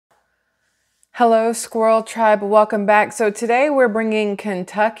Hello, Squirrel Tribe. Welcome back. So today we're bringing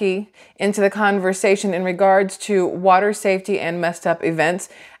Kentucky into the conversation in regards to water safety and messed up events,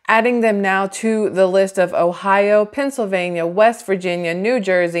 adding them now to the list of Ohio, Pennsylvania, West Virginia, New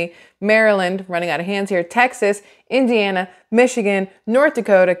Jersey, Maryland, running out of hands here, Texas, Indiana, Michigan, North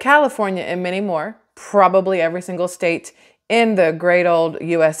Dakota, California, and many more. Probably every single state in the great old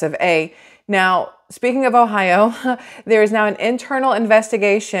US of A. Now, speaking of Ohio, there is now an internal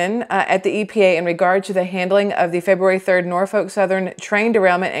investigation at the EPA in regard to the handling of the February 3rd Norfolk Southern train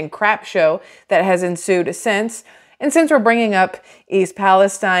derailment and crap show that has ensued since. And since we're bringing up East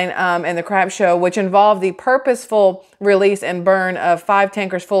Palestine and the crap show, which involved the purposeful release and burn of 5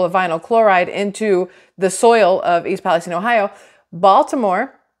 tankers full of vinyl chloride into the soil of East Palestine, Ohio,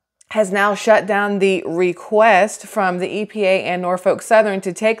 Baltimore has now shut down the request from the EPA and Norfolk Southern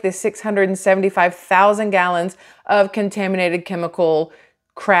to take the 675,000 gallons of contaminated chemical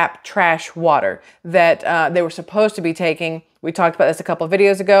crap trash water that they were supposed to be taking. We talked about this a couple of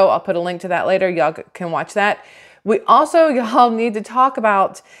videos ago. I'll put a link to that later. Y'all can watch that. We also, y'all need to talk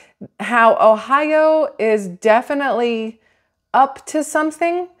about how Ohio is definitely up to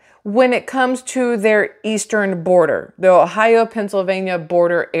something when it comes to their eastern border, the Ohio-Pennsylvania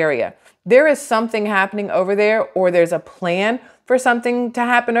border area. There is something happening over there, or there's a plan for something to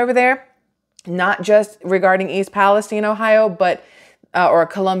happen over there, not just regarding East Palestine, Ohio, but or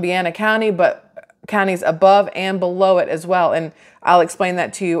Columbiana County, but counties above and below it as well. And I'll explain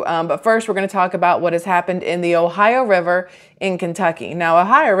that to you. But first, we're going to talk about what has happened in the Ohio River in Kentucky. Now,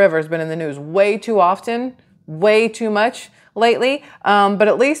 Ohio River has been in the news way too often, way too much lately, but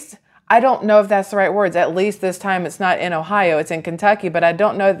at least, I don't know if that's the right words, at least this time it's not in Ohio, it's in Kentucky, but I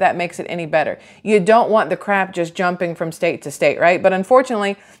don't know if that makes it any better. You don't want the crap just jumping from state to state, right? But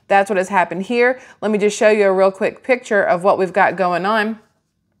unfortunately, that's what has happened here. Let me just show you a real quick picture of what we've got going on.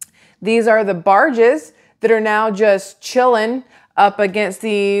 These are the barges that are now just chilling up against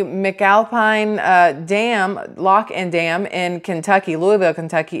the McAlpine Dam, lock and dam in Kentucky, Louisville,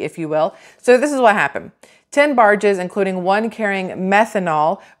 Kentucky, if you will. So this is what happened. 10 barges, including one carrying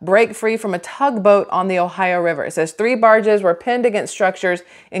methanol, break free from a tugboat on the Ohio River. It says 3 barges were pinned against structures,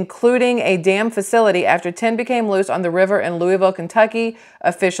 including a dam facility, after 10 became loose on the river in Louisville, Kentucky,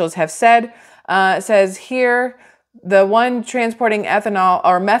 officials have said. It says here, the one transporting ethanol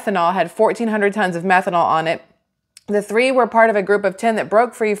or methanol had 1,400 tons of methanol on it. The 3 were part of a group of 10 that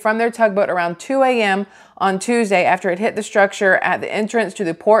broke free from their tugboat around 2 a.m. on Tuesday after it hit the structure at the entrance to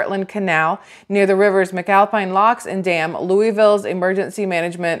the Portland Canal near the river's McAlpine Locks and Dam, Louisville's Emergency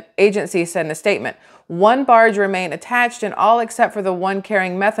Management Agency said in a statement. 1 barge remained attached, and all except for the one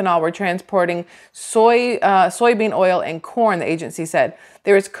carrying methanol were transporting soybean oil and corn, the agency said.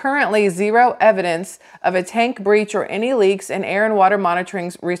 There is currently 0 evidence of a tank breach or any leaks, and air and water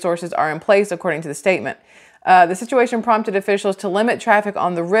monitoring resources are in place, according to the statement. The situation prompted officials to limit traffic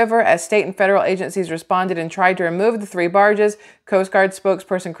on the river as state and federal agencies responded and tried to remove the 3 barges. Coast Guard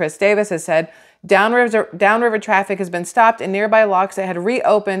spokesperson Chris Davis has said downriver traffic has been stopped and nearby locks that had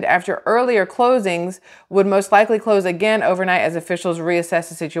reopened after earlier closings would most likely close again overnight as officials reassess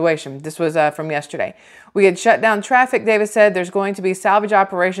the situation. This was from yesterday. We had shut down traffic, Davis said. There's going to be salvage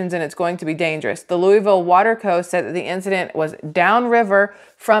operations and it's going to be dangerous. The Louisville Water Co. said that the incident was downriver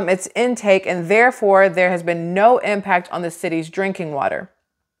from its intake and therefore there has been no impact on the city's drinking water.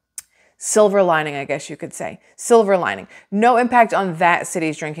 Silver lining, I guess you could say. Silver lining. No impact on that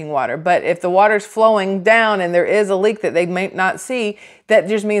city's drinking water. But if the water's flowing down and there is a leak that they may not see, that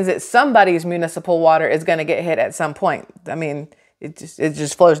just means that somebody's municipal water is going to get hit at some point. I mean, it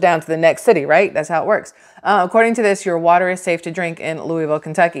just flows down to the next city, right? That's how it works. According to this, your water is safe to drink in Louisville,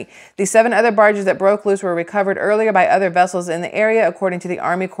 Kentucky. The 7 other barges that broke loose were recovered earlier by other vessels in the area, according to the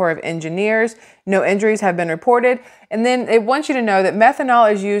Army Corps of Engineers. No injuries have been reported. And then it wants you to know that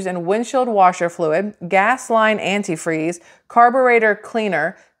methanol is used in windshield washer fluid, gas line antifreeze, carburetor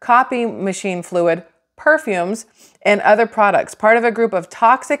cleaner, copy machine fluid, perfumes, and other products, part of a group of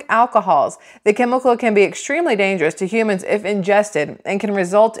toxic alcohols. The chemical can be extremely dangerous to humans if ingested and can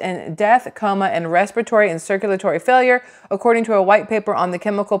result in death, coma, and respiratory and circulatory failure, according to a white paper on the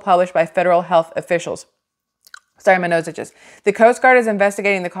chemical published by federal health officials. Sorry, my nose itches. The Coast Guard is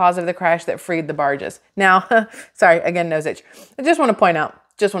investigating the cause of the crash that freed the barges. Now, sorry, again, nose itch. I just want to point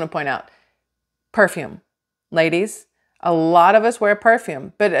out, perfume. Ladies, a lot of us wear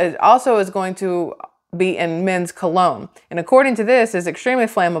perfume, but it also is going to be in men's cologne. And according to this, is extremely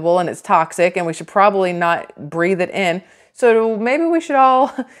flammable and it's toxic and we should probably not breathe it in. So maybe we should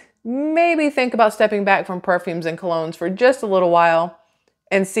all maybe think about stepping back from perfumes and colognes for just a little while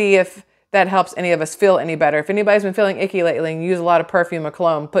and see if that helps any of us feel any better. If anybody's been feeling icky lately and use a lot of perfume or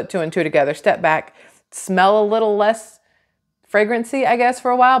cologne, put 2 and 2 together, step back, smell a little less fragrancy, I guess, for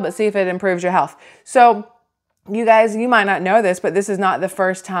a while, but see if it improves your health. So you guys, you might not know this, but this is not the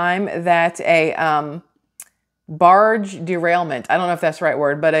first time that a barge derailment, I don't know if that's the right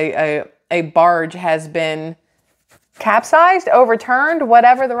word, but a barge has been capsized, overturned,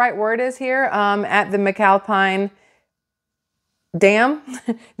 whatever the right word is here, at the Alpine dam.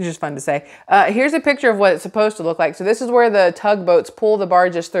 It's just fun to say. Here's a picture of what it's supposed to look like. So this is where the tugboats pull the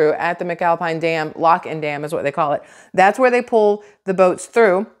barges through at the Alpine dam. Lock-in dam is what they call it. That's where they pull the boats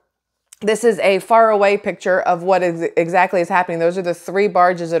through. This is a far away picture of what exactly is happening. Those are the 3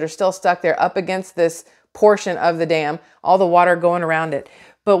 barges that are still stuck there up against this portion of the dam, all the water going around it.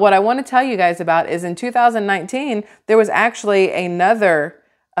 But what I want to tell you guys about is in 2019, there was actually another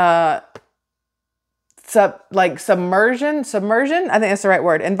submersion, I think that's the right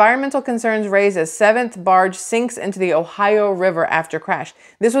word. Environmental concerns raised as 7th barge sinks into the Ohio River after crash.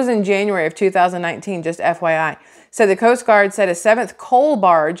 This was in January of 2019, just FYI. So the Coast Guard said a 7th coal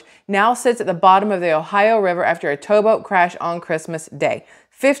barge now sits at the bottom of the Ohio River after a towboat crash on Christmas Day.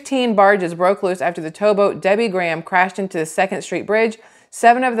 15 barges broke loose after the towboat Debbie Graham crashed into the 2nd Street Bridge.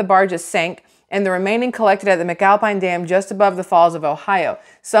 7 of the barges sank, and the remaining collected at the McAlpine Dam just above the Falls of Ohio.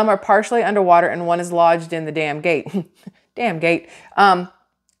 Some are partially underwater, and one is lodged in the dam gate. Damn gate.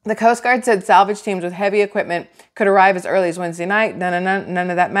 The Coast Guard said salvage teams with heavy equipment could arrive as early as Wednesday night. None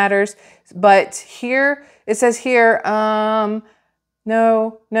of that matters. But here, it says here, no,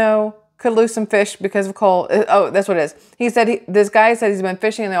 could lose some fish because of coal. Oh, that's what it is. He said, this guy said he's been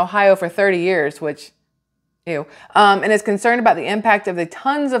fishing in the Ohio for 30 years, which... Ew. And is concerned about the impact of the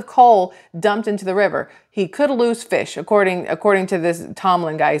tons of coal dumped into the river. He could lose fish, according to this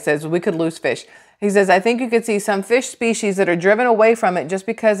Tomlin guy. He says, we could lose fish. He says, I think you could see some fish species that are driven away from it just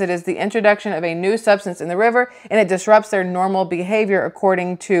because it is the introduction of a new substance in the river and it disrupts their normal behavior,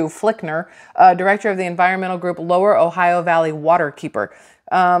 according to Flickner, director of the environmental group Lower Ohio Valley Waterkeeper.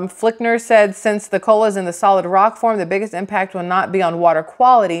 Flickner said, since the coal is in the solid rock form, the biggest impact will not be on water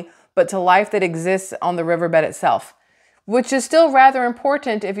quality, but to life that exists on the riverbed itself, which is still rather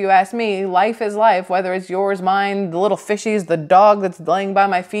important if you ask me. Life is life, whether it's yours, mine, the little fishies, the dog that's laying by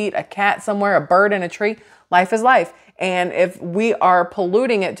my feet, a cat somewhere, a bird in a tree. Life is life. And if we are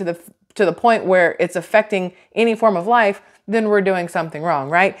polluting it to the point where it's affecting any form of life, then we're doing something wrong,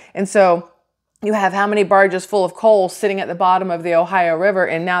 right? And so you have how many barges full of coal sitting at the bottom of the Ohio River,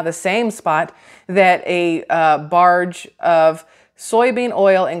 and now the same spot that a barge of soybean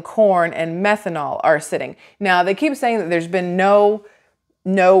oil and corn and methanol are sitting. Now, they keep saying that there's been no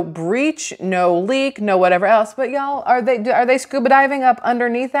breach, no leak, no whatever else, but y'all, are they scuba diving up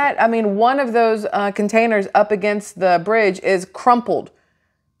underneath that? I mean, one of those containers up against the bridge is crumpled.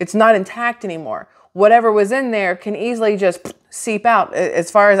 It's not intact anymore. Whatever was in there can easily just seep out,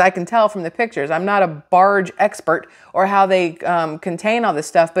 as far as I can tell from the pictures. I'm not a barge expert or how they contain all this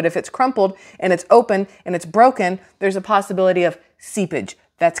stuff, but if it's crumpled and it's open and it's broken, there's a possibility of seepage.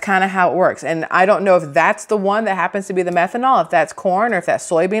 That's kind of how it works. And I don't know if that's the one that happens to be the methanol, if that's corn or if that's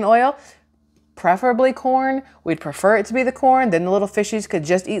soybean oil. Preferably corn. We'd prefer it to be the corn. Then the little fishies could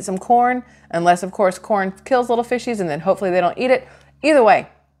just eat some corn, unless, of course, corn kills little fishies, and then hopefully they don't eat it. Either way,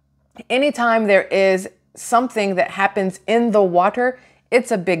 anytime there is something that happens in the water,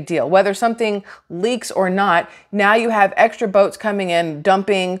 it's a big deal. Whether something leaks or not, now you have extra boats coming in,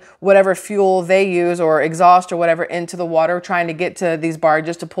 dumping whatever fuel they use or exhaust or whatever into the water, trying to get to these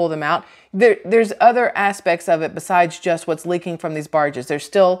barges to pull them out. There's other aspects of it besides just what's leaking from these barges. There's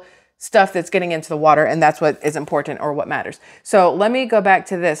still stuff that's getting into the water, and that's what is important or what matters. So let me go back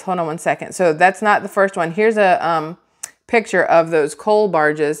to this. Hold on one second. So that's not the first one. Here's a picture of those coal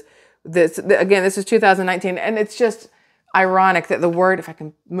barges. Again, this is 2019, and it's just ironic that the word, if I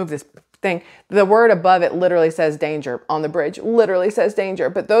can move this thing, the word above it literally says danger on the bridge, literally says danger.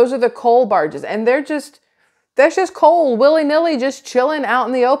 But those are the coal barges, and that's just coal willy-nilly just chilling out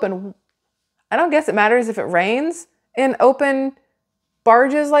in the open. I don't guess it matters if it rains in open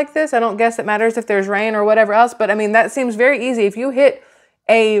barges like this. I don't guess it matters if there's rain or whatever else, but I mean, that seems very easy. If you hit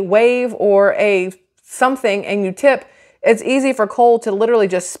a wave or a something and you tip, it's easy for coal to literally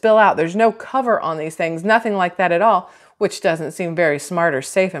just spill out. There's no cover on these things, nothing like that at all, which doesn't seem very smart or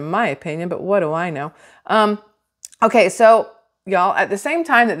safe in my opinion, but what do I know? Okay, so y'all, at the same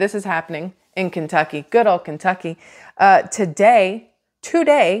time that this is happening in Kentucky, good old Kentucky, today,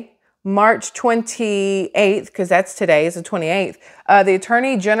 March 28th, because that's today, is the 28th, the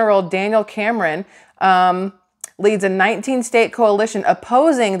Attorney General Daniel Cameron leads a 19-state coalition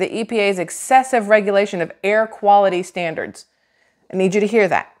opposing the EPA's excessive regulation of air quality standards. I need you to hear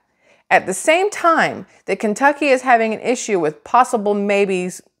that. At the same time that Kentucky is having an issue with possible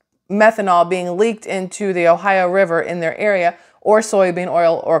maybes methanol being leaked into the Ohio River in their area, or soybean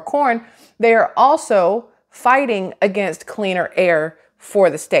oil or corn, they are also fighting against cleaner air for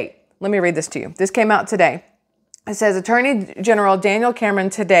the state. Let me read this to you. This came out today. It says Attorney General Daniel Cameron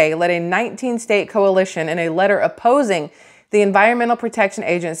today led a 19-state coalition in a letter opposing the Environmental Protection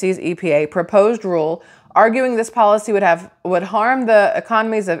Agency's EPA proposed rule, arguing this policy would harm the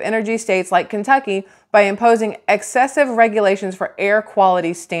economies of energy states like Kentucky by imposing excessive regulations for air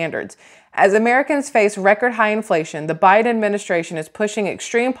quality standards. As Americans face record high inflation, the Biden administration is pushing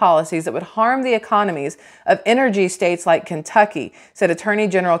extreme policies that would harm the economies of energy states like Kentucky, said Attorney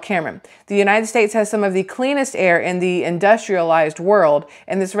General Cameron. The United States has some of the cleanest air in the industrialized world,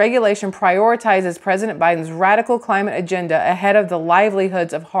 and this regulation prioritizes President Biden's radical climate agenda ahead of the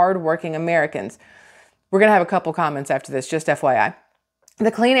livelihoods of hardworking Americans. We're going to have a couple comments after this, just FYI.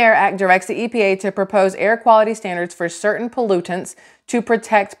 The Clean Air Act directs the EPA to propose air quality standards for certain pollutants to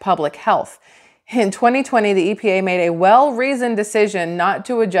protect public health. In 2020, the EPA made a well-reasoned decision not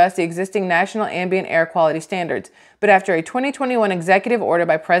to adjust the existing national ambient air quality standards. But after a 2021 executive order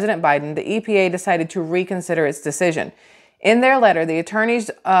by President Biden, the EPA decided to reconsider its decision. In their letter, the attorneys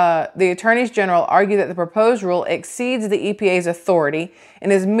general argue that the proposed rule exceeds the EPA's authority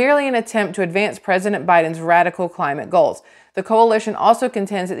and is merely an attempt to advance President Biden's radical climate goals. The coalition also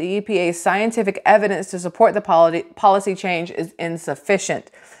contends that the EPA's scientific evidence to support the policy change is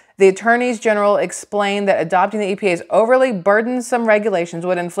insufficient. The attorneys general explained that adopting the EPA's overly burdensome regulations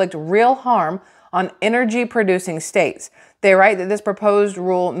would inflict real harm on energy-producing states. They write that this proposed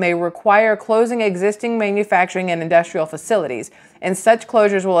rule may require closing existing manufacturing and industrial facilities, and such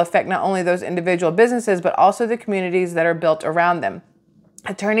closures will affect not only those individual businesses, but also the communities that are built around them.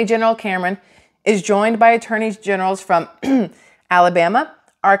 Attorney General Cameron is joined by attorneys generals from Alabama,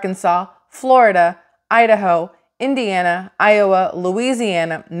 Arkansas, Florida, Idaho, Indiana, Iowa,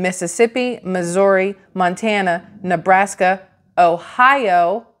 Louisiana, Mississippi, Missouri, Montana, Nebraska,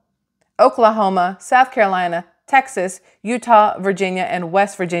 Ohio, Oklahoma, South Carolina, Texas, Utah, Virginia, and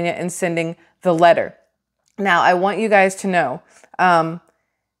West Virginia in sending the letter. Now, I want you guys to know, I'm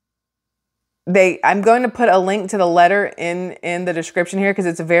going to put a link to the letter in the description here because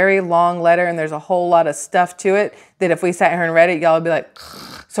it's a very long letter and there's a whole lot of stuff to it that if we sat here and read it, y'all would be like,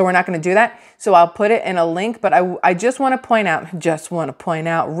 so we're not going to do that. So I'll put it in a link, but I just want to point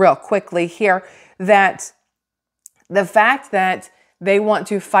out real quickly here that the fact that they want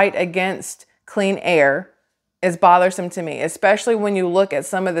to fight against clean air is bothersome to me, especially when you look at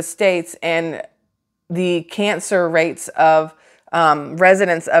some of the states and the cancer rates of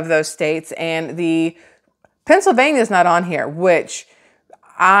residents of those states, and the Pennsylvania is not on here, which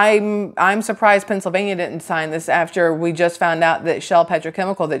I'm surprised Pennsylvania didn't sign this after we just found out that Shell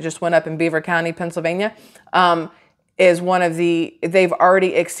Petrochemical that just went up in Beaver County, Pennsylvania, is one of they've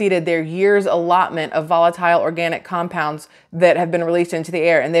already exceeded their year's allotment of volatile organic compounds that have been released into the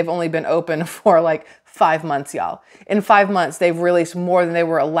air, and they've only been open for like 5 months, y'all. In 5 months, they've released more than they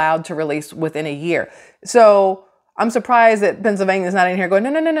were allowed to release within a year. So I'm surprised that Pennsylvania's not in here going,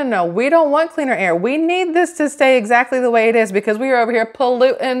 no, we don't want cleaner air. We need this to stay exactly the way it is because we are over here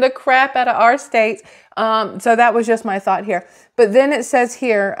polluting the crap out of our states. So that was just my thought here. But then it says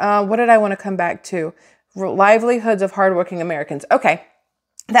here, what did I want to come back to? Livelihoods of hardworking Americans. Okay,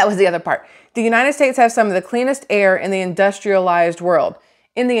 that was the other part. The United States has some of the cleanest air in the industrialized world.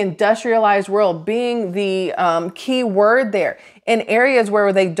 In the industrialized world being the key word there. In areas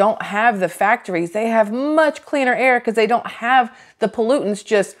where they don't have the factories, they have much cleaner air because they don't have the pollutants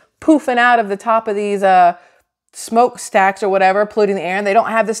just poofing out of the top of these smokestacks or whatever, polluting the air. And they don't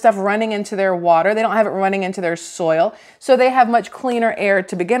have this stuff running into their water. They don't have it running into their soil. So they have much cleaner air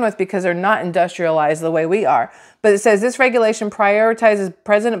to begin with because they're not industrialized the way we are. But it says this regulation prioritizes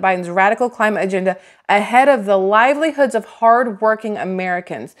President Biden's radical climate agenda ahead of the livelihoods of hardworking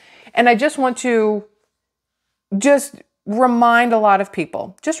Americans. And I just want to remind a lot of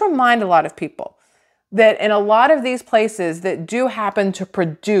people that in a lot of these places that do happen to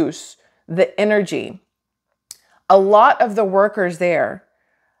produce the energy, a lot of the workers there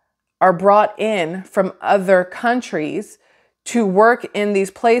are brought in from other countries to work in these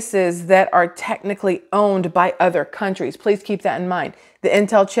places that are technically owned by other countries. Please keep that in mind. The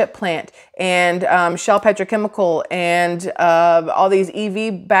Intel chip plant and Shell Petrochemical and all these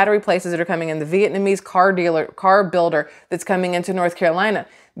EV battery places that are coming in, the Vietnamese car builder that's coming into North Carolina.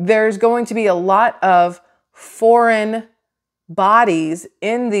 There's going to be a lot of foreign bodies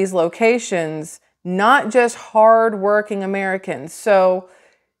in these locations, not just hardworking Americans. So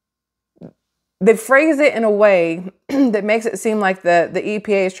they phrase it in a way that makes it seem like the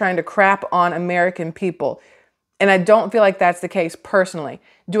EPA is trying to crap on American people. And I don't feel like that's the case personally.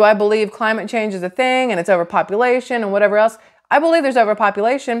 Do I believe climate change is a thing and it's overpopulation and whatever else? I believe there's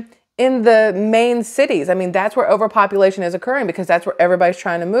overpopulation in the main cities. I mean, that's where overpopulation is occurring because that's where everybody's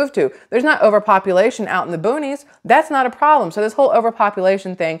trying to move to. There's not overpopulation out in the boonies. That's not a problem. So this whole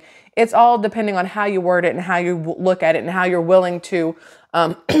overpopulation thing, it's all depending on how you word it and how you look at it and how you're willing to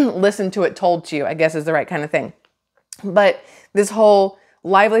listen to it told to you, I guess is the right kind of thing. But this whole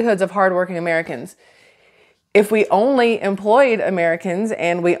livelihoods of hardworking Americans, if we only employed Americans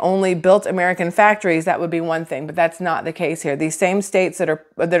and we only built American factories, that would be one thing, but that's not the case here. These same states that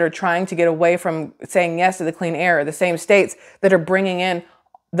are trying to get away from saying yes to the clean air are the same states that are bringing in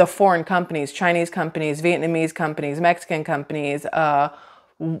the foreign companies, Chinese companies, Vietnamese companies, Mexican companies,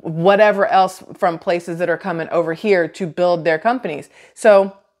 whatever else from places that are coming over here to build their companies.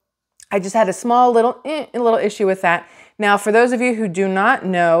 So I just had a small little issue with that. Now, for those of you who do not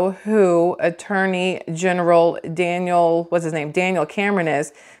know who Attorney General Daniel Cameron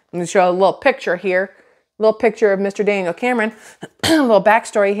is, I'm going to show a little picture here, a little picture of Mr. Daniel Cameron, a little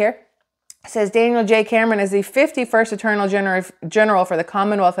backstory here. It says Daniel J. Cameron is the 51st Attorney General for the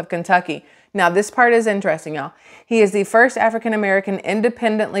Commonwealth of Kentucky. Now, this part is interesting, y'all. He is the first African-American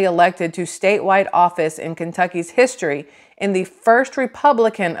independently elected to statewide office in Kentucky's history and the first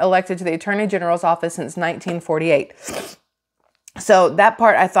Republican elected to the Attorney General's office since 1948. So that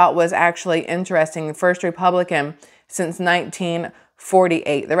part I thought was actually interesting. The first Republican since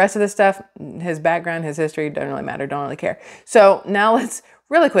 1948. The rest of the stuff, his background, his history, doesn't really matter. Don't really care. So now let's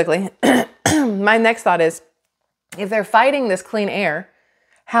really quickly, my next thought is, if they're fighting this clean air,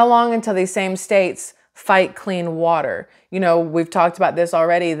 how long until these same states fight clean water? You know, we've talked about this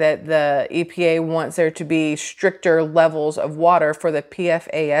already, that the EPA wants there to be stricter levels of water for the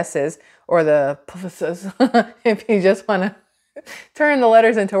PFASs or the PFASs. If you just want to turn the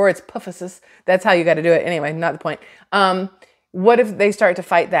letters into words, PFASs, that's how you got to do it. Anyway, not the point. What if they start to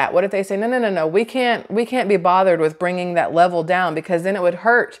fight that? What if they say, no, we can't be bothered with bringing that level down because then it would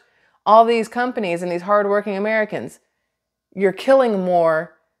hurt all these companies and these hardworking Americans. You're killing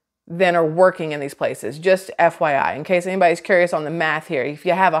more than are working in these places. Just FYI, in case anybody's curious on the math here. If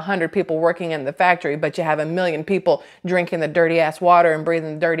you have 100 people working in the factory, but you have 1 million people drinking the dirty ass water and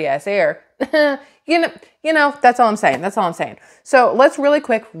breathing the dirty ass air, you know, that's all I'm saying. That's all I'm saying. So let's real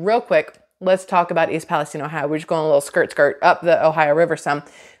quick, let's talk about East Palestine, Ohio. We're just going a little skirt up the Ohio River some.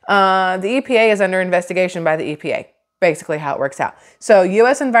 The EPA is under investigation by the EPA. Basically how it works out. So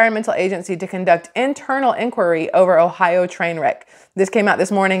U.S. Environmental Agency to conduct internal inquiry over Ohio train wreck. This came out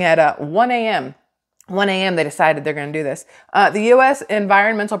this morning at 1 a.m. 1 a.m. they decided they're going to do this. The U.S.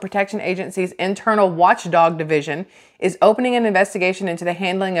 Environmental Protection Agency's Internal Watchdog Division is opening an investigation into the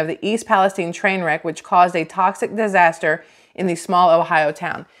handling of the East Palestine train wreck, which caused a toxic disaster in the small Ohio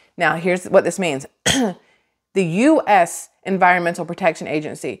town. Now, here's what this means. The U.S. Environmental Protection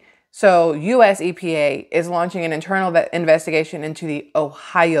Agency, so U.S. EPA, is launching an internal investigation into the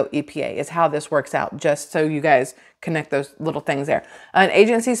Ohio EPA is how this works out, just so you guys connect those little things there. An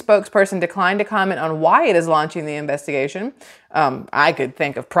agency spokesperson declined to comment on why it is launching the investigation. I could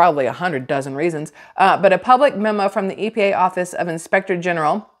think of probably 100 dozen reasons, but a public memo from the EPA Office of Inspector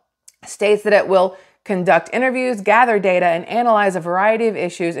General states that it will conduct interviews, gather data, and analyze a variety of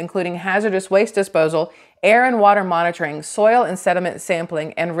issues, including hazardous waste disposal, air and water monitoring, soil and sediment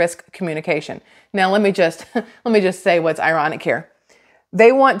sampling, and risk communication. Now, let me just say what's ironic here.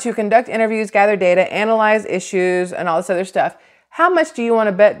 They want to conduct interviews, gather data, analyze issues, and all this other stuff. How much do you want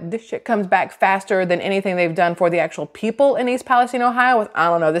to bet this shit comes back faster than anything they've done for the actual people in East Palestine, Ohio? With, I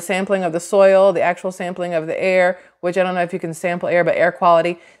don't know, the sampling of the soil, the actual sampling of the air, which I don't know if you can sample air, but air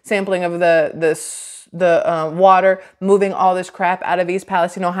quality, sampling of the water, moving all this crap out of East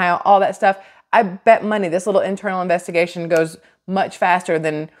Palestine, Ohio, all that stuff. I bet money this little internal investigation goes much faster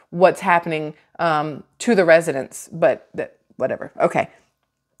than what's happening to the residents, but whatever. Okay.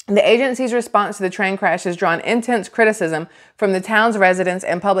 The agency's response to the train crash has drawn intense criticism from the town's residents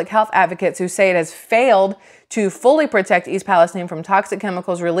and public health advocates who say it has failed to fully protect East Palestine from toxic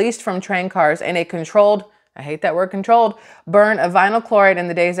chemicals released from train cars and a controlled, I hate that word, controlled burn of vinyl chloride in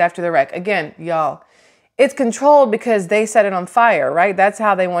the days after the wreck. Again, y'all, it's controlled because they set it on fire, right? That's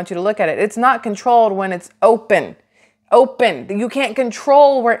how they want you to look at it. It's not controlled when it's open. You can't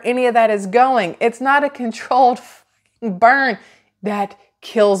control where any of that is going. It's not a controlled burn. That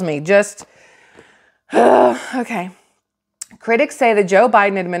kills me. Just, okay. Critics say the Joe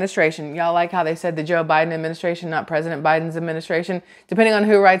Biden administration, y'all like how they said the Joe Biden administration, not President Biden's administration? Depending on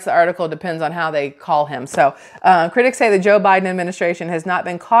who writes the article, depends on how they call him. So critics say the Joe Biden administration has not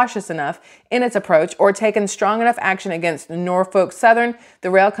been cautious enough in its approach or taken strong enough action against Norfolk Southern, the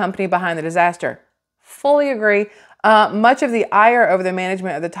rail company behind the disaster. Fully agree. Much of the ire over the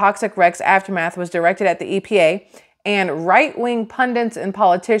management of the toxic wreck's aftermath was directed at the EPA, and right-wing pundits and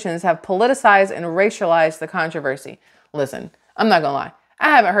politicians have politicized and racialized the controversy. Listen, I'm not gonna lie. I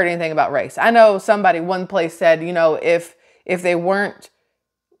haven't heard anything about race. I know somebody one place said, you know, if they weren't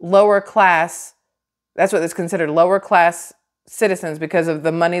lower class, that's what is considered lower class citizens because of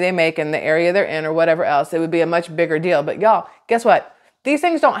the money they make and the area they're in or whatever else, it would be a much bigger deal. But y'all, guess what? These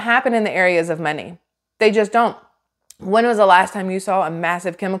things don't happen in the areas of money. They just don't. When was the last time you saw a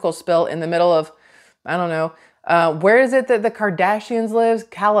massive chemical spill in the middle of, I don't know, where is it that the Kardashians lives?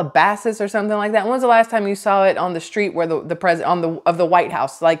 Calabasas or something like that. When was the last time you saw it on the street where the president of the White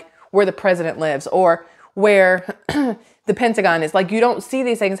House, like where the president lives, or where the Pentagon is? Like, you don't see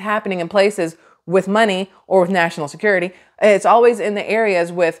these things happening in places with money or with national security. It's always in the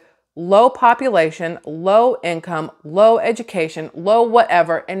areas with low population, low income, low education, low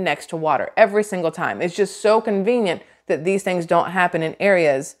whatever, and next to water every single time. It's just so convenient that these things don't happen in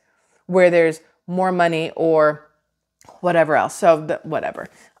areas where there's more money or whatever else. So whatever.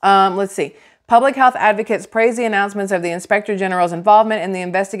 Let's see. Public health advocates praise the announcements of the Inspector General's involvement in the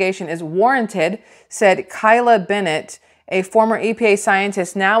investigation is warranted, said Kyla Bennett, a former EPA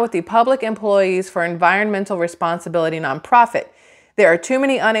scientist now with the Public Employees for Environmental Responsibility nonprofit. There are too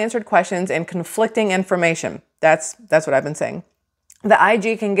many unanswered questions and conflicting information. That's what I've been saying. The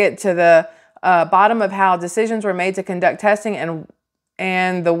IG can get to the bottom of how decisions were made to conduct testing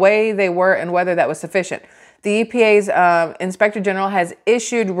and the way they were and whether that was sufficient. The EPA's Inspector General has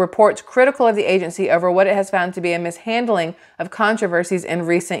issued reports critical of the agency over what it has found to be a mishandling of controversies in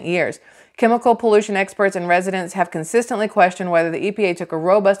recent years. Chemical pollution experts and residents have consistently questioned whether the EPA took a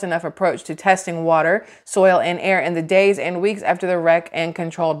robust enough approach to testing water, soil, and air in the days and weeks after the wreck and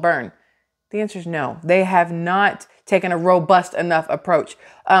controlled burn. The answer is no. They have not taken a robust enough approach.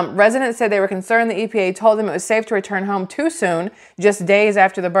 Residents said they were concerned the EPA told them it was safe to return home too soon, just days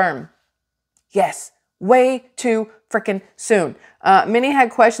after the burn. Yes, way too freaking soon. Many had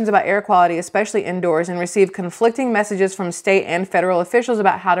questions about air quality, especially indoors, and received conflicting messages from state and federal officials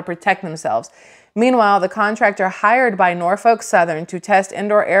about how to protect themselves. Meanwhile, the contractor hired by Norfolk Southern to test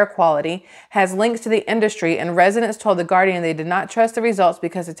indoor air quality has links to the industry, and residents told The Guardian they did not trust the results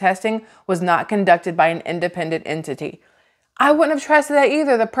because the testing was not conducted by an independent entity. I wouldn't have trusted that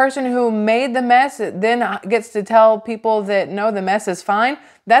either. The person who made the mess then gets to tell people that, no, the mess is fine.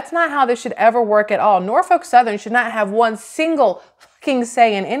 That's not how this should ever work at all. Norfolk Southern should not have one single fucking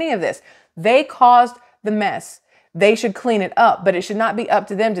say in any of this. They caused the mess. They should clean it up, but it should not be up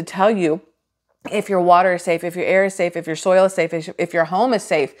to them to tell you if your water is safe, if your air is safe, if your soil is safe, if your home is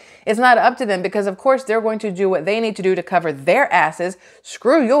safe. It's not up to them because, of course, they're going to do what they need to do to cover their asses.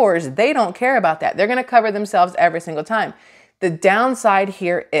 Screw yours. They don't care about that. They're going to cover themselves every single time. The downside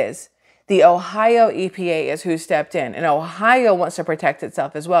here is the Ohio EPA is who stepped in, and Ohio wants to protect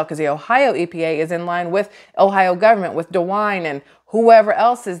itself as well because the Ohio EPA is in line with Ohio government, with DeWine and whoever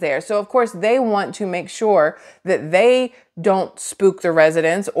else is there. So, of course, they want to make sure that they don't spook the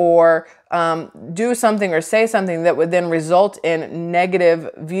residents or do something or say something that would then result in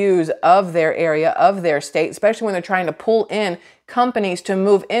negative views of their area, of their state, especially when they're trying to pull in companies to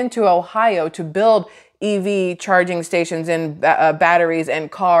move into Ohio to build EV charging stations and batteries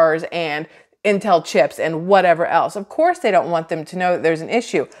and cars and Intel chips and whatever else. Of course, they don't want them to know that there's an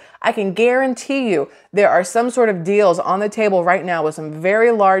issue. I can guarantee you there are some sort of deals on the table right now with some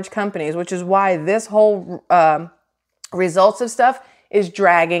very large companies, which is why this whole results of stuff is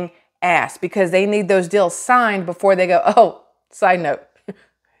dragging ass, because they need those deals signed before they go, oh, side note,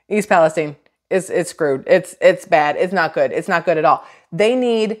 East Palestine, it's screwed. It's bad. It's not good. It's not good at all. They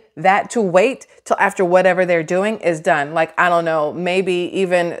need that to wait till after whatever they're doing is done. Like, I don't know, maybe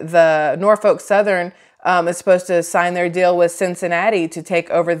even the Norfolk Southern is supposed to sign their deal with Cincinnati to take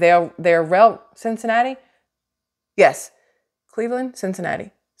over their rail. Cincinnati? Yes. Cleveland?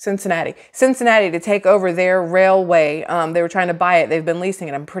 Cincinnati to take over their railway. They were trying to buy it. They've been leasing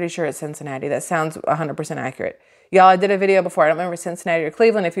it. I'm pretty sure it's Cincinnati. That sounds 100% accurate. Y'all, I did a video before. I don't remember Cincinnati or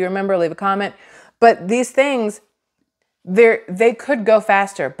Cleveland. If you remember, leave a comment. But these things, they could go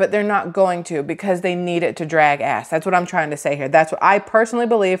faster, but they're not going to because they need it to drag ass. That's what I'm trying to say here. That's what I personally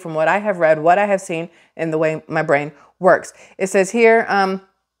believe from what I have read, what I have seen, and the way my brain works. It says here,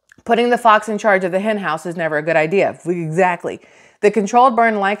 putting the fox in charge of the hen house is never a good idea. Exactly. The controlled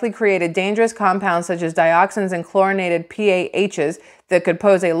burn likely created dangerous compounds such as dioxins and chlorinated PAHs that could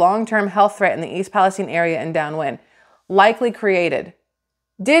pose a long-term health threat in the East Palestine area and downwind. Likely created.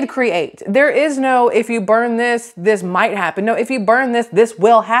 Did create. There is no, if you burn this, this might happen. No, if you burn this, this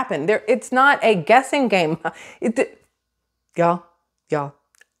will happen. It's not a guessing game. Y'all,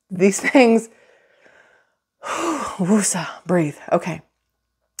 these things, woosa, breathe. Okay.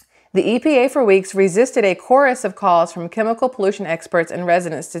 The EPA for weeks resisted a chorus of calls from chemical pollution experts and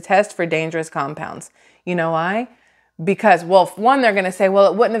residents to test for dangerous compounds. You know why? Because, well, one, they're going to say, well,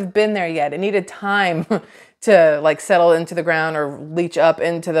 it wouldn't have been there yet. It needed time to like settle into the ground or leach up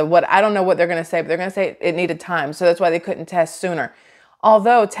into the what. I don't know what they're going to say, but they're going to say it needed time. So that's why they couldn't test sooner.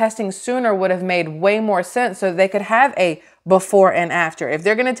 Although testing sooner would have made way more sense so they could have a before and after. If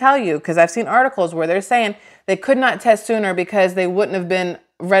they're going to tell you, because I've seen articles where they're saying they could not test sooner because they wouldn't have been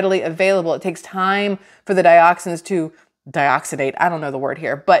readily available. It takes time for the dioxins to dioxidate. I don't know the word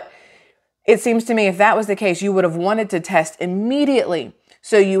here, but it seems to me if that was the case, you would have wanted to test immediately.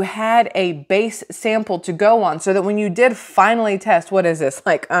 So you had a base sample to go on so that when you did finally test, what is this?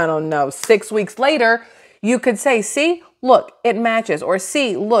 Like, I don't know, 6 weeks later, you could say, see, look, it matches, or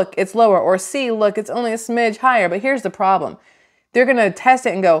see, look, it's lower, or see, look, it's only a smidge higher. But here's the problem. They're going to test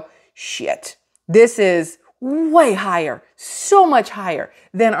it and go, shit, this is way higher, so much higher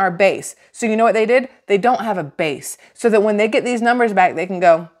than our base. So you know what they did? They don't have a base. So that when they get these numbers back, they can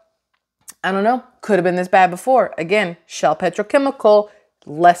go, I don't know, could have been this bad before. Again, Shell Petrochemical,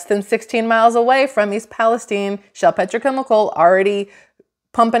 less than 16 miles away from East Palestine. Shell Petrochemical already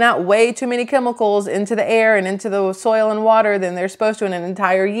pumping out way too many chemicals into the air and into the soil and water than they're supposed to in an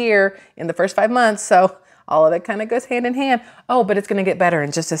entire year in the first 5 months. So all of it kind of goes hand in hand. Oh, but it's going to get better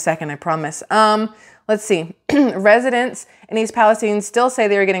in just a second, I promise. Let's see. Residents in East Palestine still say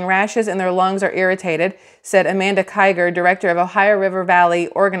they are getting rashes and their lungs are irritated, said Amanda Kiger, director of Ohio River Valley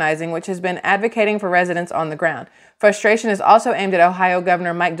Organizing, which has been advocating for residents on the ground. Frustration is also aimed at Ohio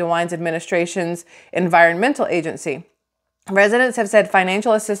Governor Mike DeWine's administration's environmental agency. Residents have said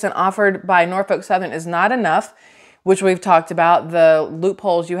financial assistance offered by Norfolk Southern is not enough, which we've talked about, the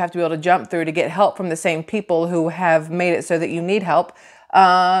loopholes you have to be able to jump through to get help from the same people who have made it so that you need help.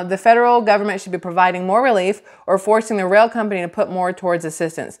 The federal government should be providing more relief or forcing the rail company to put more towards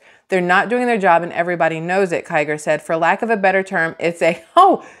assistance. They're not doing their job and everybody knows it, Kiger said. For lack of a better term, it's a,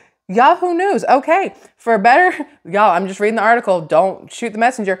 Yahoo News. Okay. For a better, y'all, I'm just reading the article. Don't shoot the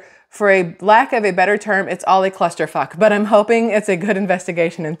messenger. For a lack of a better term, it's all a clusterfuck, but I'm hoping it's a good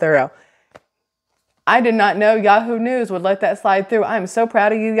investigation and thorough. I did not know Yahoo News would let that slide through. I'm so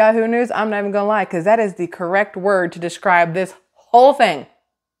proud of you, Yahoo News. I'm not even going to lie, because that is the correct word to describe this whole thing.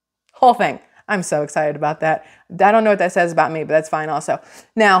 Whole thing. I'm so excited about that. I don't know what that says about me, but that's fine also.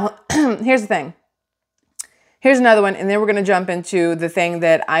 Now, here's the thing. Here's another one, and then we're going to jump into the thing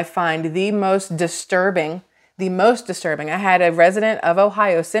that I find the most disturbing. The most disturbing. I had a resident of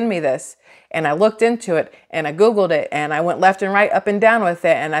Ohio send me this, and I looked into it, and I Googled it, and I went left and right, up and down with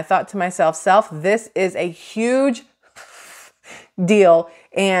it, and I thought to myself, this is a huge deal,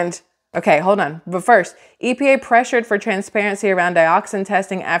 and okay, hold on. But first, EPA pressured for transparency around dioxin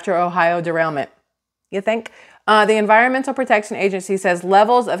testing after Ohio derailment. You think? The Environmental Protection Agency says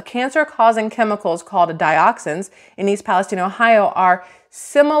levels of cancer-causing chemicals called dioxins in East Palestine, Ohio are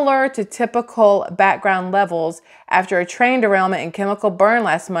similar to typical background levels after a train derailment and chemical burn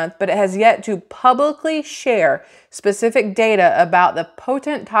last month, but it has yet to publicly share specific data about the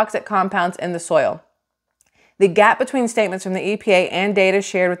potent toxic compounds in the soil. The gap between statements from the EPA and data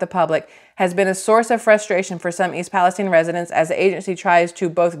shared with the public has been a source of frustration for some East Palestine residents as the agency tries to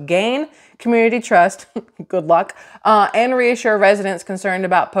both gain community trust, good luck, and reassure residents concerned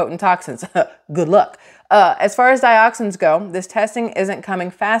about potent toxins, good luck. As far as dioxins go, this testing isn't coming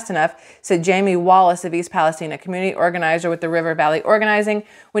fast enough, said Jamie Wallace of East Palestine, a community organizer with the River Valley Organizing.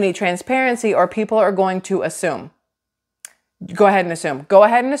 We need transparency or people are going to assume. Go ahead and assume. Go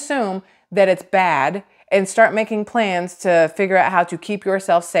ahead and assume that it's bad and start making plans to figure out how to keep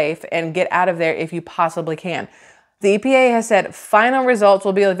yourself safe and get out of there if you possibly can. The EPA has said final results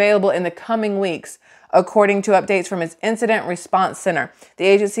will be available in the coming weeks, according to updates from its Incident Response Center. The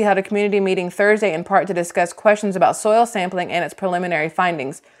agency held a community meeting Thursday in part to discuss questions about soil sampling and its preliminary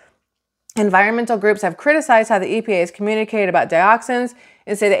findings. Environmental groups have criticized how the EPA has communicated about dioxins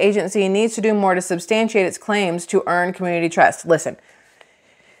and say the agency needs to do more to substantiate its claims to earn community trust. Listen.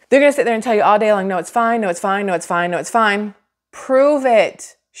 They're going to sit there and tell you all day long, no, it's fine, no, it's fine, no, it's fine, no, it's fine. Prove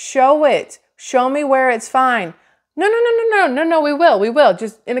it. Show it. Show me where it's fine. No, we will.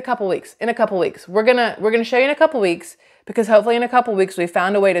 Just in a couple weeks. In a couple weeks. We're gonna show you in a couple weeks because hopefully in a couple weeks we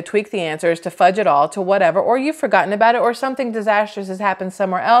found a way to tweak the answers, to fudge it all, to whatever, or you've forgotten about it, or something disastrous has happened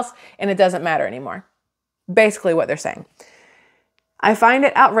somewhere else and it doesn't matter anymore. Basically what they're saying. I find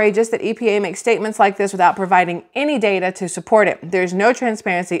it outrageous that EPA makes statements like this without providing any data to support it. There's no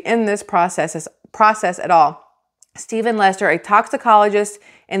transparency in this process at all. Stephen Lester, a toxicologist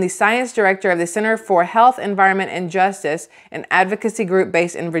and the science director of the Center for Health, Environment, and Justice, an advocacy group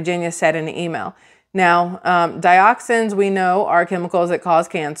based in Virginia, said in an email. Now, dioxins, we know, are chemicals that cause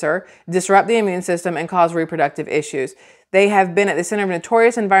cancer, disrupt the immune system, and cause reproductive issues. They have been at the center of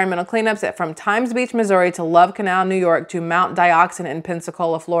notorious environmental cleanups from Times Beach, Missouri to Love Canal, New York to Mount Dioxin in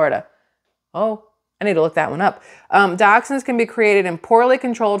Pensacola, Florida. Oh, I need to look that one up. Dioxins can be created in poorly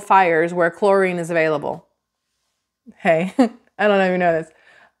controlled fires where chlorine is available. Hey, I don't even know this.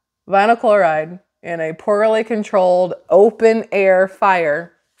 Vinyl chloride in a poorly controlled open air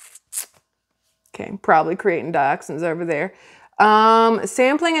fire. Okay, probably creating dioxins over there.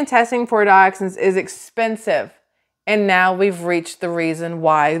 Sampling and testing for dioxins is expensive. And now we've reached the reason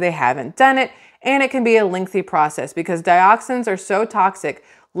why they haven't done it. And it can be a lengthy process because dioxins are so toxic,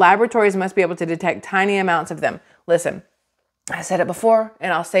 laboratories must be able to detect tiny amounts of them. Listen, I said it before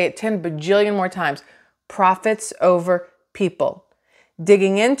and I'll say it 10 bajillion more times. Profits over people.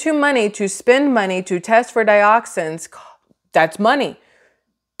 Digging into money to spend money to test for dioxins, that's money.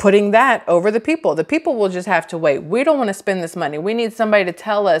 Putting that over the people. The people will just have to wait. We don't want to spend this money. We need somebody to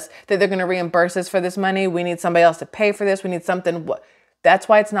tell us that they're going to reimburse us for this money. We need somebody else to pay for this. We need something. That's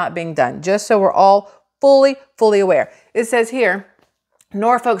why it's not being done. Just so we're all fully aware. It says here,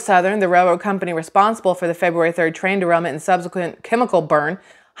 Norfolk Southern, the railroad company responsible for the February 3rd train derailment and subsequent chemical burn,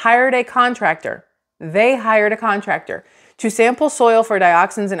 hired a contractor. They hired a contractor to sample soil for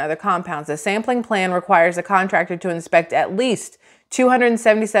dioxins and other compounds. The sampling plan requires the contractor to inspect at least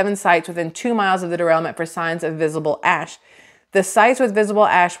 277 sites within 2 miles of the derailment for signs of visible ash. The sites with visible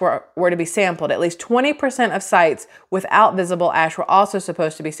ash were to be sampled. At least 20% of sites without visible ash were also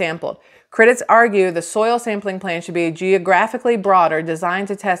supposed to be sampled. Critics argue the soil sampling plan should be geographically broader, designed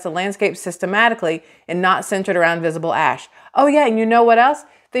to test the landscape systematically and not centered around visible ash. Oh yeah, and you know what else?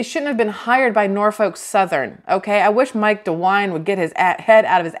 They shouldn't have been hired by Norfolk Southern, okay? I wish Mike DeWine would get his head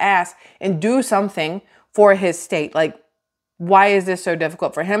out of his ass and do something for his state. Like, why is this so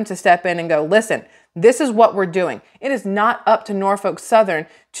difficult for him to step in and go, listen, this is what we're doing. It is not up to Norfolk Southern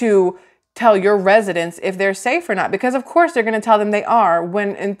to tell your residents if they're safe or not, because of course they're going to tell them they are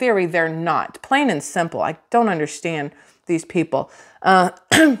when in theory they're not. Plain and simple. I don't understand these people.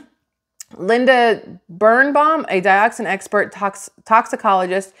 Linda Birnbaum, a dioxin expert,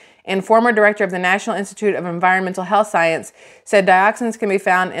 toxicologist, and former director of the National Institute of Environmental Health Science, said dioxins can be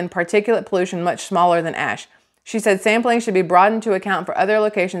found in particulate pollution much smaller than ash. She said sampling should be broadened to account for other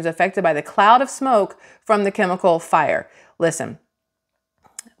locations affected by the cloud of smoke from the chemical fire. Listen,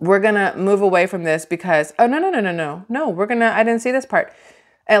 we're going to move away from this because, oh, no, I didn't see this part.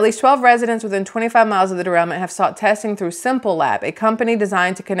 At least 12 residents within 25 miles of the derailment have sought testing through Simple Lab, a company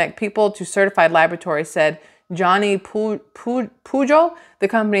designed to connect people to certified laboratories, said Johnny Pujol, the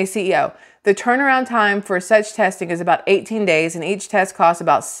company's CEO. The turnaround time for such testing is about 18 days, and each test costs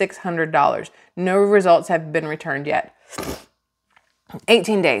about $600. No results have been returned yet.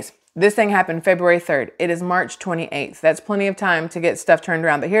 18 days. This thing happened February 3rd. It is March 28th. That's plenty of time to get stuff turned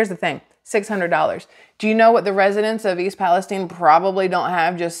around. But here's the thing, $600. Do you know what the residents of East Palestine probably don't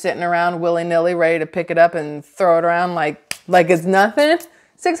have just sitting around willy-nilly ready to pick it up and throw it around like it's nothing?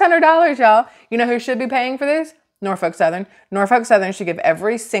 $600, y'all. You know who should be paying for this? Norfolk Southern. Norfolk Southern should give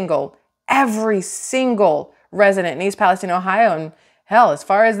every single resident in East Palestine, Ohio, and hell, as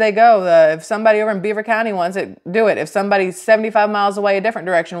far as they go, if somebody over in Beaver County wants it, do it. If somebody 75 miles away a different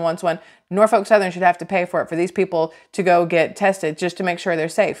direction wants one, Norfolk Southern should have to pay for it for these people to go get tested just to make sure they're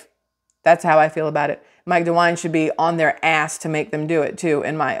safe. That's how I feel about it. Mike DeWine should be on their ass to make them do it too,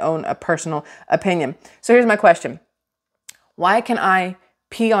 in my own personal opinion. So here's my question. Why can I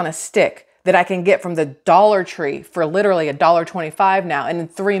pee on a stick that I can get from the Dollar Tree for literally $1.25 now, and in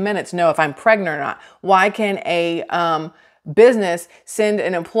 3 minutes know if I'm pregnant or not? Why can a business send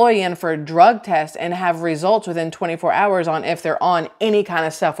an employee in for a drug test and have results within 24 hours on if they're on any kind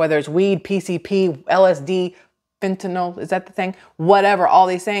of stuff, whether it's weed, PCP, LSD, fentanyl, is that the thing? Whatever, all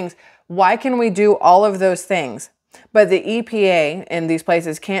these things. Why can we do all of those things, but the EPA in these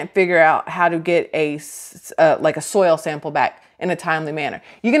places can't figure out how to get like a soil sample back in a timely manner?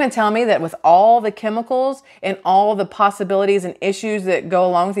 You're going to tell me that with all the chemicals and all the possibilities and issues that go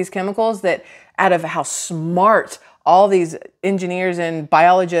along with these chemicals, that out of how smart all these engineers and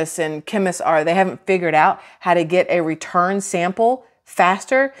biologists and chemists are, they haven't figured out how to get a return sample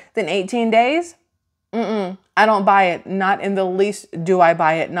faster than 18 days? I don't buy it. Not in the least do I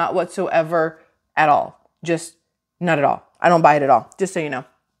buy it. Not whatsoever at all. Just not at all. I don't buy it at all, just so you know.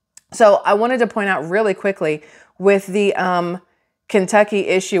 So I wanted to point out really quickly with the Kentucky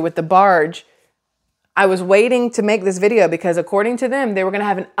issue with the barge. I was waiting to make this video because according to them, they were going to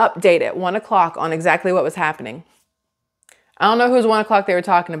have an update at 1 o'clock on exactly what was happening. I don't know whose 1 o'clock they were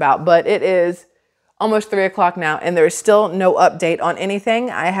talking about, but it is almost 3 o'clock now, and there is still no update on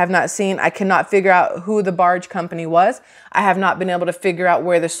anything. I have not seen, I cannot figure out who the barge company was. I have not been able to figure out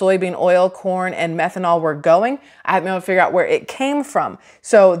where the soybean oil, corn, and methanol were going. I haven't been able to figure out where it came from.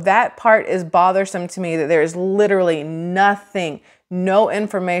 So that part is bothersome to me, that there is literally nothing, no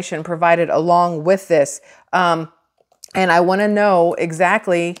information provided along with this. And I want to know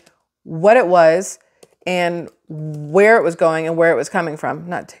exactly what it was and where it was going and where it was coming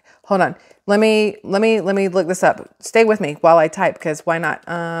from. Hold on. Let me look this up. Stay with me while I type, because why not?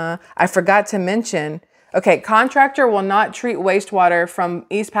 I forgot to mention, okay, contractor will not treat wastewater from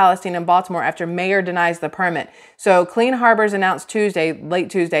East Palestine and Baltimore after mayor denies the permit. So Clean Harbors announced Tuesday, late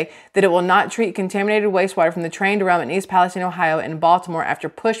Tuesday, that it will not treat contaminated wastewater from the train derailment in East Palestine, Ohio and Baltimore after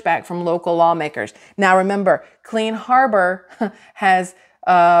pushback from local lawmakers. Now remember, Clean Harbor has,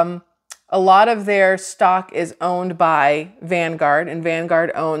 a lot of their stock is owned by Vanguard, and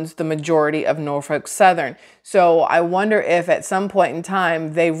Vanguard owns the majority of Norfolk Southern. So I wonder if at some point in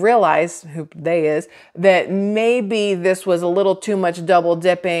time they realized, who they is, that maybe this was a little too much double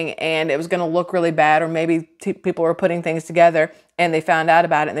dipping and it was going to look really bad, or maybe people were putting things together and they found out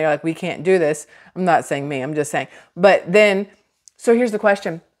about it and they're like, we can't do this. I'm not saying me, I'm just saying. But then, so here's the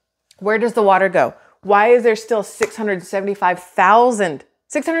question. Where does the water go? Why is there still 675,000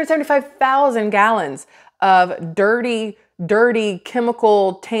 gallons of dirty,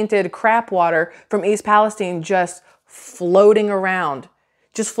 chemical tainted crap water from East Palestine just floating around?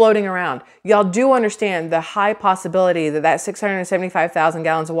 Y'all do understand the high possibility that that 675,000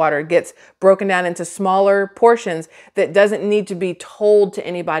 gallons of water gets broken down into smaller portions that doesn't need to be told to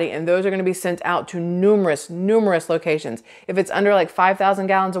anybody. And those are going to be sent out to numerous locations. If it's under like 5,000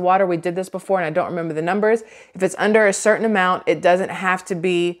 gallons of water, we did this before and I don't remember the numbers. If it's under a certain amount, it doesn't have to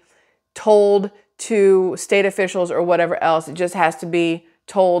be told to state officials or whatever else. It just has to be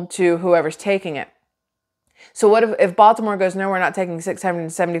told to whoever's taking it. So what if Baltimore goes, no, we're not taking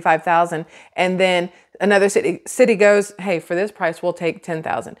 675,000, and then another city goes, hey, for this price, we'll take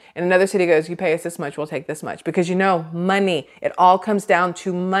 10,000. And another city goes, you pay us this much, we'll take this much. Because you know, money, it all comes down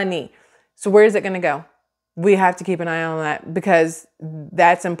to money. So where is it going to go? We have to keep an eye on that, because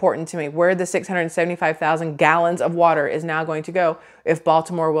that's important to me. Where the 675,000 gallons of water is now going to go if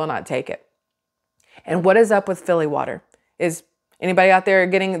Baltimore will not take it. And what is up with Philly water? Is anybody out there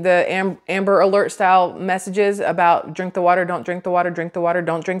getting the Amber Alert style messages about drink the water, don't drink the water, drink the water,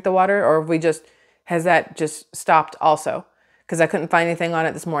 don't drink the water? Or have we has that just stopped also? Because I couldn't find anything on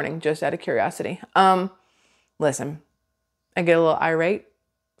it this morning, just out of curiosity. Listen, I get a little irate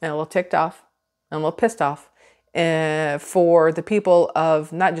and a little ticked off and a little pissed off for the people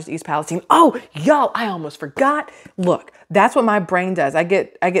of not just East Palestine. Oh, y'all, I almost forgot. Look, that's what my brain does. I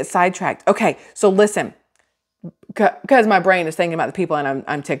get sidetracked. Okay, so listen. Because my brain is thinking about the people and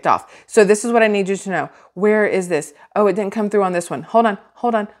I'm ticked off. So this is what I need you to know. Where is this? Oh, it didn't come through on this one. Hold on.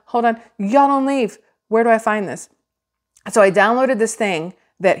 Y'all don't leave. Where do I find this? So I downloaded this thing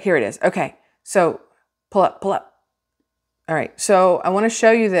here it is. Okay. So pull up. All right. So I want to show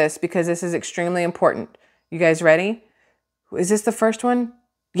you this because this is extremely important. You guys ready? Is this the first one?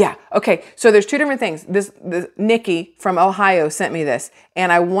 Yeah. Okay. So there's two different things. This Nikki from Ohio sent me this,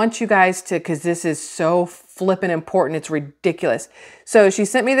 and I want you guys to, because this is so flippin' important. It's ridiculous. So she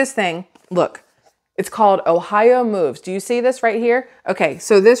sent me this thing. Look, it's called Ohio Moves. Do you see this right here? Okay.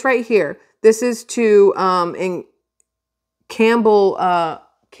 So this right here, this is to, in Campbell,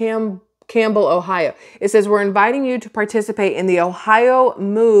 Ohio. It says, we're inviting you to participate in the Ohio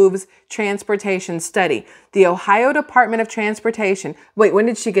Moves Transportation Study. The Ohio Department of Transportation. Wait, when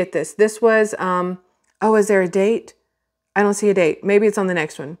did she get this? This was, oh, is there a date? I don't see a date. Maybe it's on the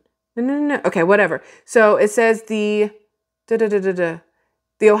next one. No. Okay, whatever. So it says the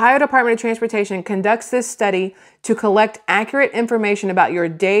Ohio Department of Transportation conducts this study to collect accurate information about your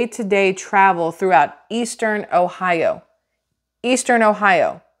day-to-day travel throughout Eastern Ohio.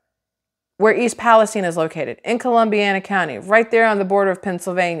 Where East Palestine is located, in Columbiana County, right there on the border of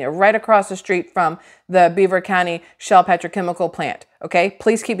Pennsylvania, right across the street from the Beaver County Shell Petrochemical Plant. Okay,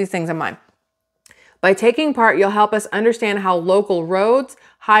 please keep these things in mind. By taking part, you'll help us understand how local roads,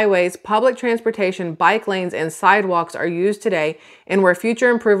 highways, public transportation, bike lanes, and sidewalks are used today and where future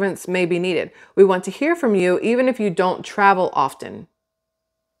improvements may be needed. We want to hear from you even if you don't travel often.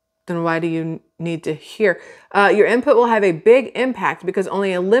 Then why do you need to hear. Your input will have a big impact because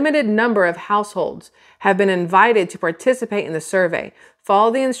only a limited number of households have been invited to participate in the survey.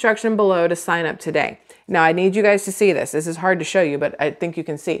 Follow the instruction below to sign up today. Now, I need you guys to see this. This is hard to show you, but I think you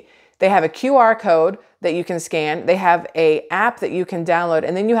can see. They have a QR code that you can scan. They have an app that you can download,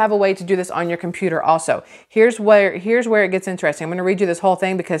 and then you have a way to do this on your computer also. Here's where it gets interesting. I'm going to read you this whole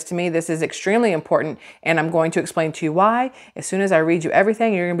thing because to me this is extremely important, and I'm going to explain to you why. As soon as I read you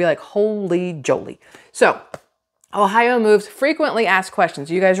everything, you're going to be like, holy jolly. So, Ohio moves frequently asked questions.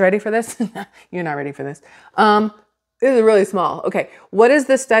 You guys ready for this? You're not ready for this. This is really small. Okay, what is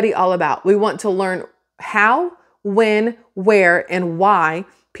this study all about? We want to learn how, when, where, and why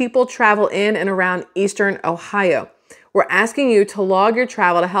people travel in and around Eastern Ohio. We're asking you to log your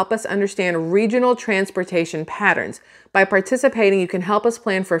travel to help us understand regional transportation patterns. By participating, you can help us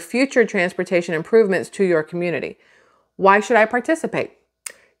plan for future transportation improvements to your community. Why should I participate?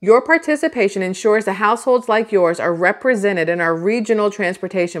 Your participation ensures that households like yours are represented in our regional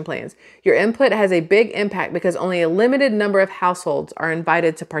transportation plans. Your input has a big impact because only a limited number of households are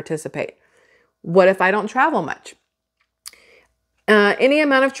invited to participate. What if I don't travel much? Any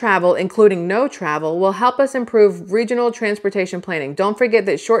amount of travel, including no travel, will help us improve regional transportation planning. Don't forget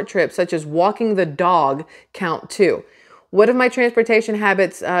that short trips, such as walking the dog, count too. What if my transportation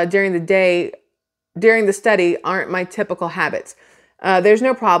habits during the study aren't my typical habits? There's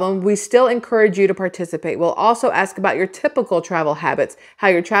no problem. We still encourage you to participate. We'll also ask about your typical travel habits, how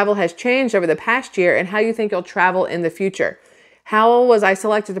your travel has changed over the past year, and how you think you'll travel in the future. How was I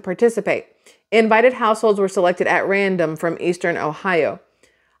selected to participate? Invited households were selected at random from Eastern Ohio.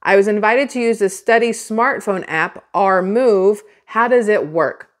 I was invited to use the study smartphone app, Our Move. How does it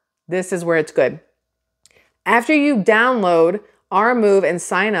work? This is where it's good. After you download Our Move and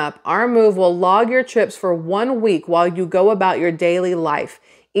sign up, Our Move will log your trips for 1 week while you go about your daily life.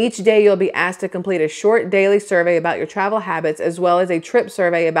 Each day you'll be asked to complete a short daily survey about your travel habits as well as a trip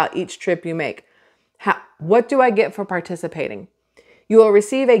survey about each trip you make. What do I get for participating? You will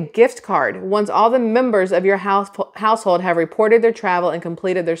receive a gift card once all the members of your household have reported their travel and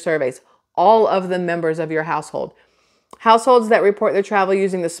completed their surveys. All of the members of your household. Households that report their travel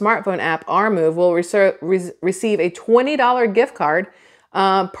using the smartphone app Our Move will receive a $20 gift card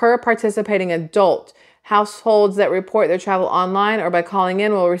per participating adult. Households that report their travel online or by calling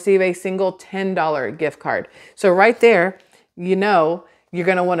in will receive a single $10 gift card. So right there, you know you're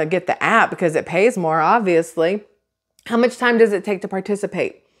going to want to get the app because it pays more, obviously. How much time does it take to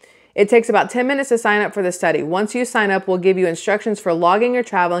participate? It takes about 10 minutes to sign up for the study. Once you sign up, we'll give you instructions for logging your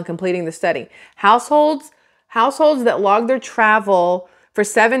travel and completing the study. Households that log their travel for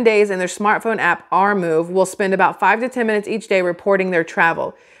 7 days in their smartphone app, Our Move, will spend about 5 to 10 minutes each day reporting their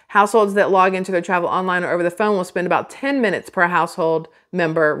travel. Households that log into their travel online or over the phone will spend about 10 minutes per household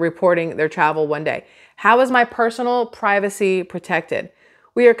member reporting their travel one day. How is my personal privacy protected?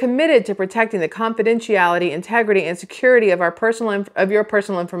 We are committed to protecting the confidentiality, integrity, and security of your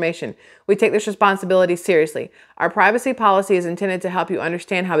personal information. We take this responsibility seriously. Our privacy policy is intended to help you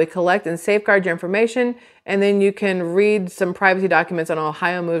understand how we collect and safeguard your information, and then you can read some privacy documents on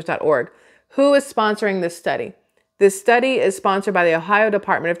ohiomoves.org. Who is sponsoring this study? This study is sponsored by the Ohio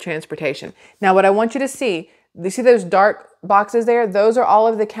Department of Transportation. Now, what I want you to see those dark boxes there? Those are all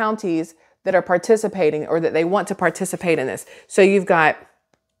of the counties that are participating or that they want to participate in this. So you've got...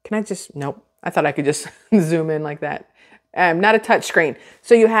 Nope. I thought I could just zoom in like that. Not a touch screen.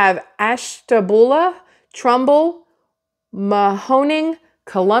 So you have Ashtabula, Trumbull, Mahoning,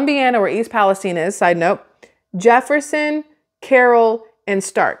 Columbiana, where East Palestine is, side note, Jefferson, Carroll, and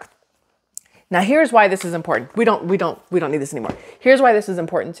Stark. Now here's why this is important. We don't need this anymore. Here's why this is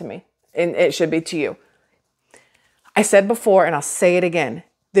important to me, and it should be to you. I said before, and I'll say it again.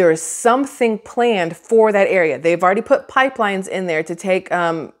 There is something planned for that area. They've already put pipelines in there to take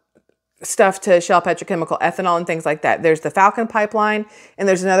stuff to Shell Petrochemical, ethanol and things like that. There's the Falcon pipeline, and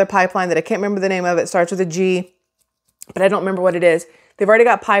there's another pipeline that I can't remember the name of. It starts with a G, but I don't remember what it is. They've already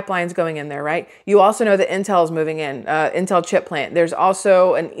got pipelines going in there, right? You also know that Intel is moving in, Intel chip plant. There's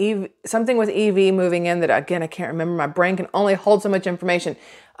also something with EV moving in that, again, I can't remember. My brain can only hold so much information.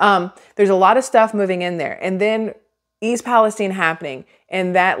 There's a lot of stuff moving in there. And then East Palestine happening,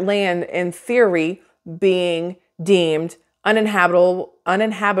 and that land, in theory, being deemed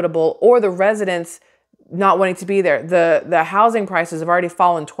uninhabitable, or the residents not wanting to be there. The housing prices have already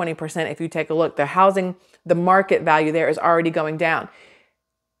fallen 20%. If you take a look, the market value there is already going down.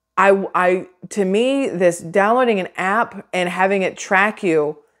 To me, this downloading an app and having it track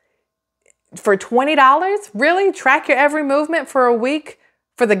you for $20, really? Track your every movement for a week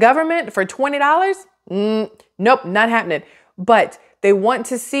for the government for $20? Nope, not happening. But they want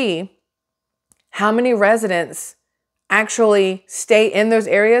to see How many residents actually stay in those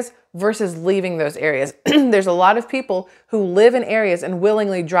areas versus leaving those areas? There's a lot of people who live in areas and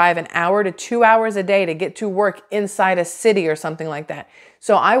willingly drive an hour to 2 hours a day to get to work inside a city or something like that.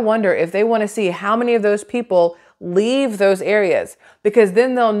 So I wonder if they want to see how many of those people leave those areas, because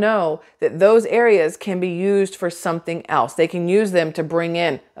then they'll know that those areas can be used for something else. They can use them to bring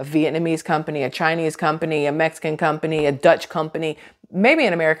in a Vietnamese company, a Chinese company, a Mexican company, a Dutch company, maybe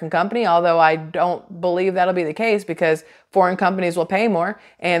an American company, although I don't believe that'll be the case because foreign companies will pay more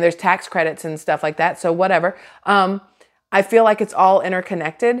and there's tax credits and stuff like that. So whatever. I feel like it's all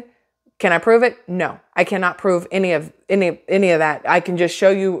interconnected. Can I prove it? No, I cannot prove any of that. I can just show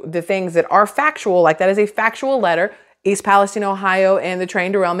you the things that are factual. Like that is a factual letter. East Palestine, Ohio, and the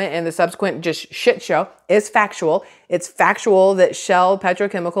train derailment and the subsequent just shit show is factual. It's factual that Shell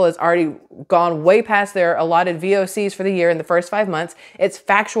Petrochemical has already gone way past their allotted VOCs for the year in the first 5 months. It's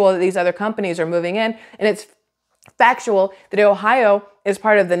factual that these other companies are moving in, and it's factual that Ohio is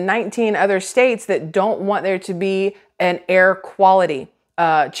part of the 19 other states that don't want there to be an air quality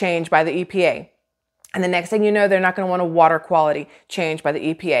change by the EPA. And the next thing you know, they're not going to want a water quality change by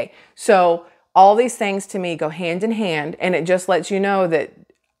the EPA. So all these things to me go hand in hand, and it just lets you know that,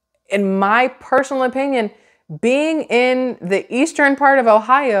 in my personal opinion, being in the eastern part of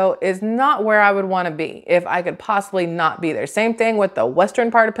Ohio is not where I would want to be if I could possibly not be there. Same thing with the western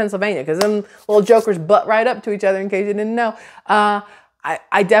part of Pennsylvania, because them little jokers butt right up to each other, in case you didn't know.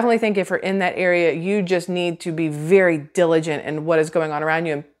 I definitely think if you're in that area, you just need to be very diligent in what is going on around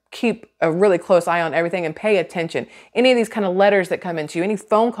you and keep a really close eye on everything and pay attention. Any of these kind of letters that come into you, any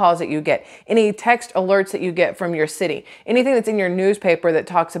phone calls that you get, any text alerts that you get from your city, anything that's in your newspaper that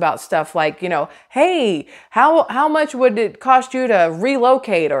talks about stuff like, you know, hey, how much would it cost you to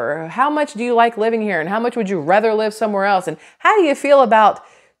relocate, or how much do you like living here, and how much would you rather live somewhere else, and how do you feel about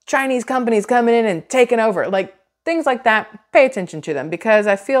Chinese companies coming in and taking over? Like things like that, pay attention to them, because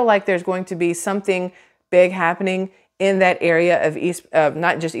I feel like there's going to be something big happening in that area of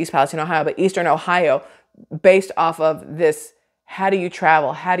not just East Palestine, Ohio, but Eastern Ohio, based off of this how do you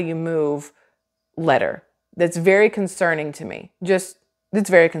travel, how do you move letter. That's very concerning to me. It's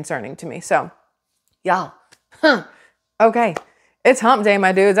very concerning to me. So, y'all, okay. It's hump day,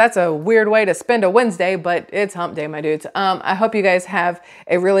 my dudes. That's a weird way to spend a Wednesday, but it's hump day, my dudes. I hope you guys have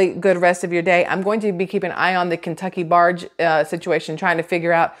a really good rest of your day. I'm going to be keeping an eye on the Kentucky barge situation, trying to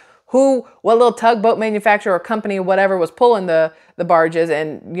figure out what little tugboat manufacturer or company, whatever, was pulling the barges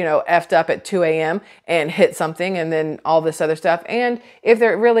and, you know, effed up at 2 a.m. and hit something, and then all this other stuff. And if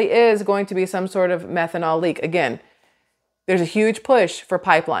there really is going to be some sort of methanol leak, again, there's a huge push for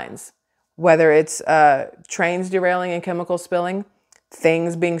pipelines, whether it's trains derailing and chemical spilling,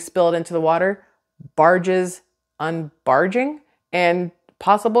 things being spilled into the water, barges unbarging, and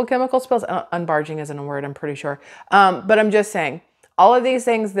possible chemical spills. Unbarging isn't a word, I'm pretty sure. But I'm just saying, all of these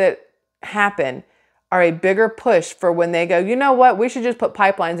things that happen are a bigger push for when they go, you know what, we should just put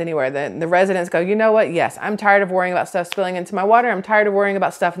pipelines anywhere. Then the residents go, you know what, yes, I'm tired of worrying about stuff spilling into my water. I'm tired of worrying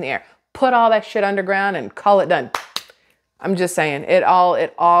about stuff in the air. Put all that shit underground and call it done. I'm just saying, it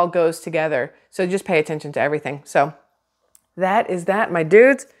all goes together. So just pay attention to everything. So that is that, my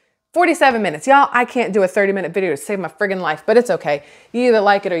dudes. 47 minutes. Y'all, I can't do a 30-minute video to save my friggin' life, but it's okay. You either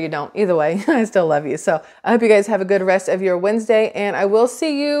like it or you don't. Either way, I still love you. So I hope you guys have a good rest of your Wednesday, and I will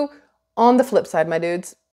see you on the flip side, my dudes.